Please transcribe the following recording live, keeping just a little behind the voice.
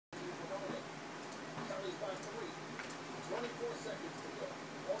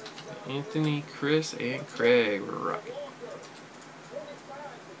Anthony, Chris, and Craig. We're rocking.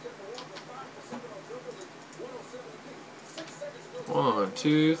 One,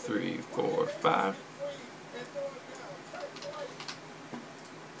 two, three, four, five.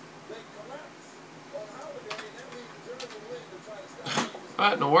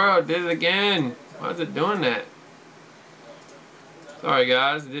 What in the world? Did it again? Why is it doing that? Sorry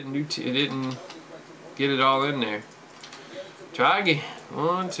guys, it didn't get it all in there. Try again.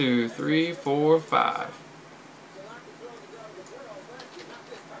 1, 2, 3, 4, 5.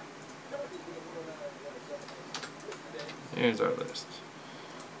 Here's our list.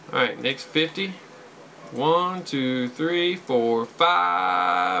 Alright, next 50. 1, 2, 3, 4,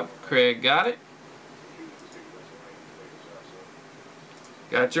 5. Craig got it.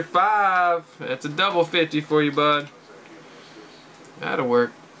 Got your 5. That's a double 50 for you, bud. That'll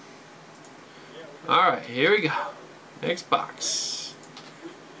work. Alright, here we go. Next box.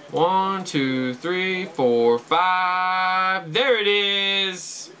 1, 2, 3, 4, 5. There it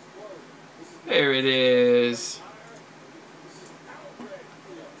is. There it is.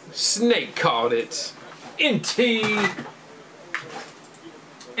 Snake caught it. NT.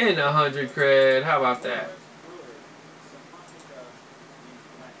 In 100 cred. How about that?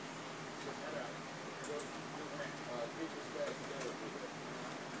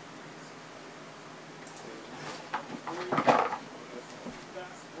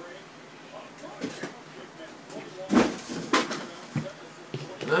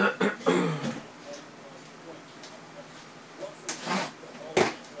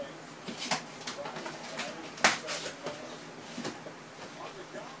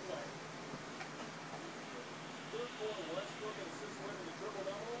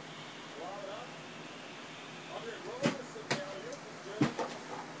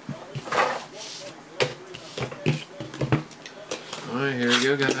 Alright, here we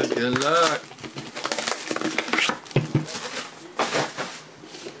go, guys. Good luck.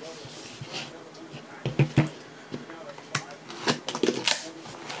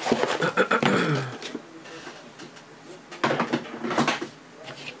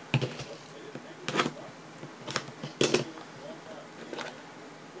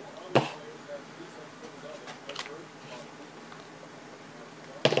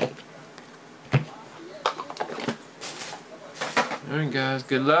 Alright guys,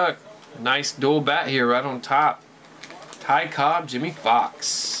 good luck. Nice dual bat here right on top. Ty Cobb, Jimmy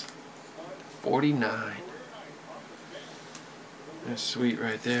Fox. 49. That's sweet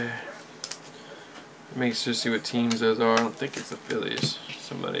right there. Make sure to see what teams those are. I don't think it's the Phillies.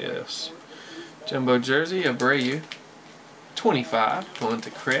 Somebody else. Jumbo jersey, Abreu. 25. Going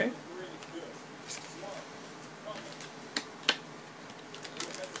to Craig.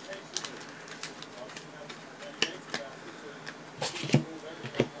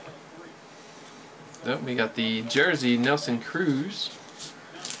 Oh, we got the jersey, Nelson Cruz.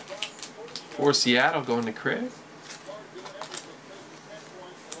 For Seattle, going to Craig.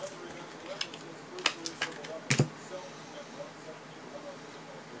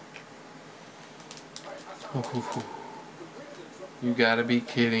 Ooh, you gotta be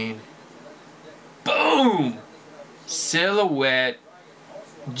kidding. Boom! Silhouette.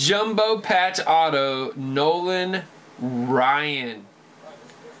 Jumbo patch auto, Nolan Ryan.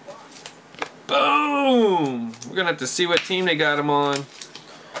 Boom! We're gonna have to see what team they got him on.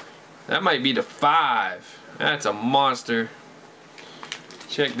 That might be the 5. That's a monster.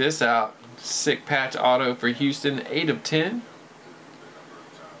 Check this out. Sick patch auto for Houston, 8 of 10.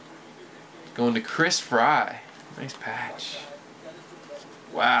 Going to Chris Fry. Nice patch.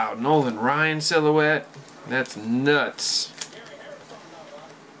 Wow, Nolan Ryan silhouette. That's nuts.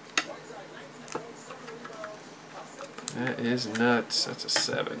 That is nuts. That's a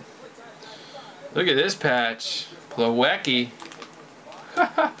 7. Look at this patch. Plawecki.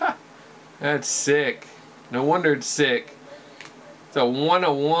 That's sick. No wonder it's sick. It's a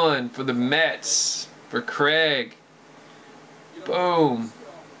 101 for the Mets. For Craig. Boom.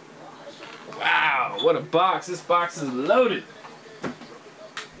 Wow, what a box. This box is loaded.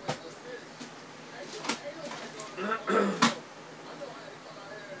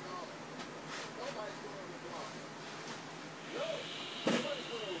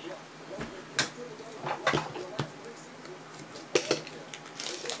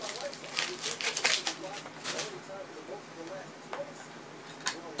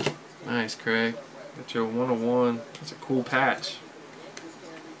 Nice, Craig. Got your 101. That's a cool patch.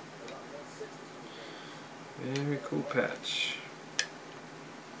 Very cool patch.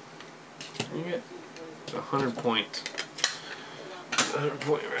 You get a 100 point. 100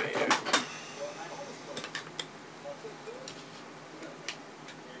 point right here.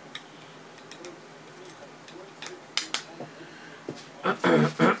 Next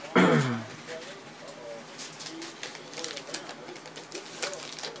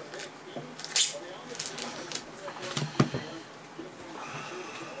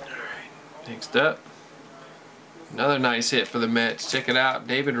up, another nice hit for the Mets. Check it out,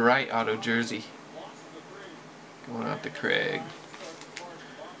 David Wright auto jersey. Going out to Craig.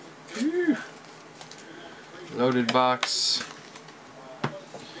 Whew. Loaded box.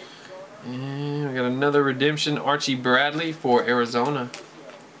 And we got another redemption, Archie Bradley for Arizona.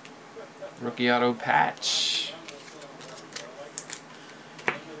 Rookie auto patch.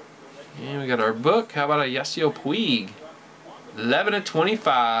 And we got our book. How about a Yasiel Puig?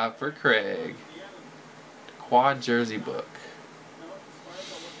 11/25 for Craig. Quad jersey book.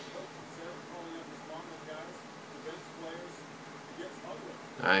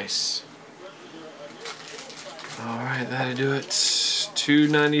 Nice. Alright, that'll do it.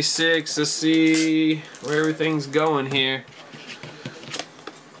 296. Let's see where everything's going here.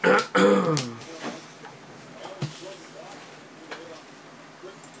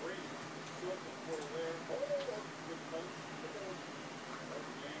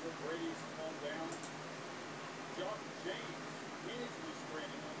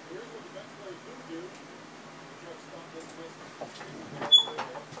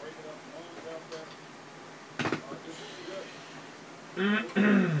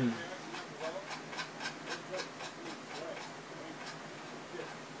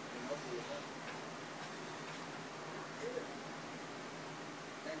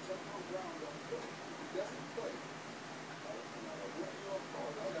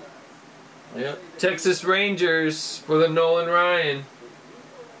 Yep. Texas Rangers for the Nolan Ryan.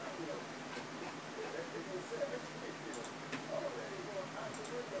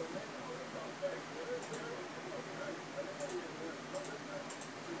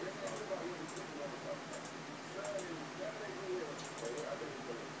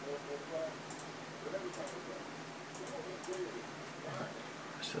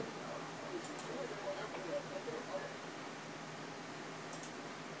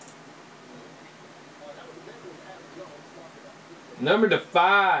 Number to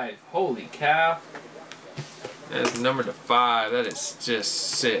 5. Holy cow. That's number to 5. That is just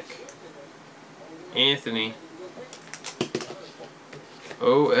sick. Anthony.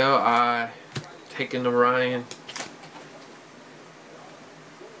 OLI. Taking the Ryan.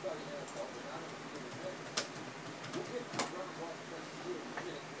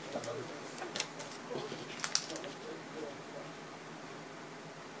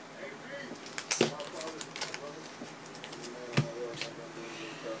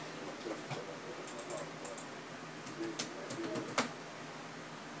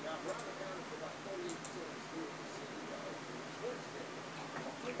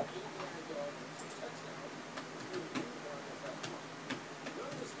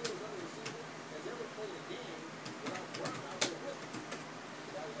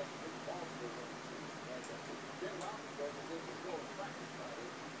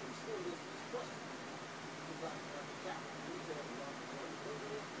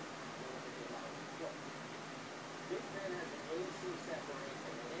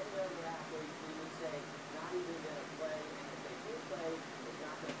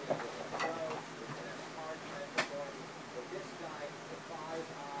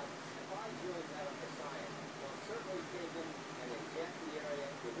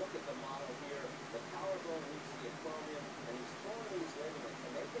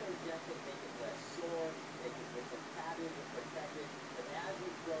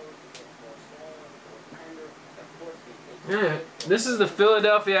 Yeah, this is the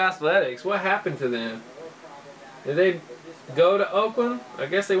Philadelphia Athletics. What happened to them? Did they go to Oakland? I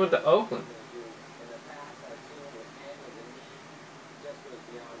guess they went to Oakland.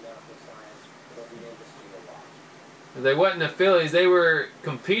 They wasn't the Phillies. They were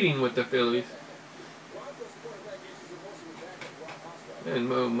competing with the Phillies. Didn't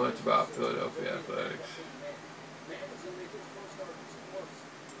know much about Philadelphia Athletics.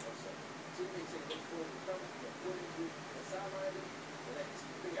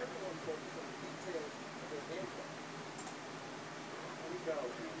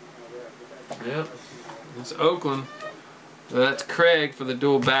 Yep, it's Oakland. So that's Craig for the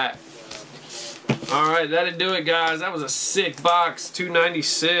dual bat. Alright, that'll do it, guys. That was a sick box.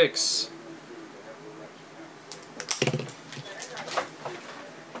 296.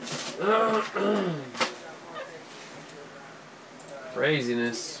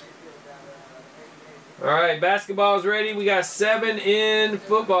 Craziness. Alright, basketball's ready. We got 7 in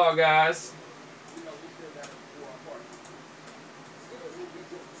football, guys.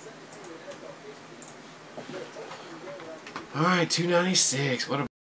 All right, 296. What a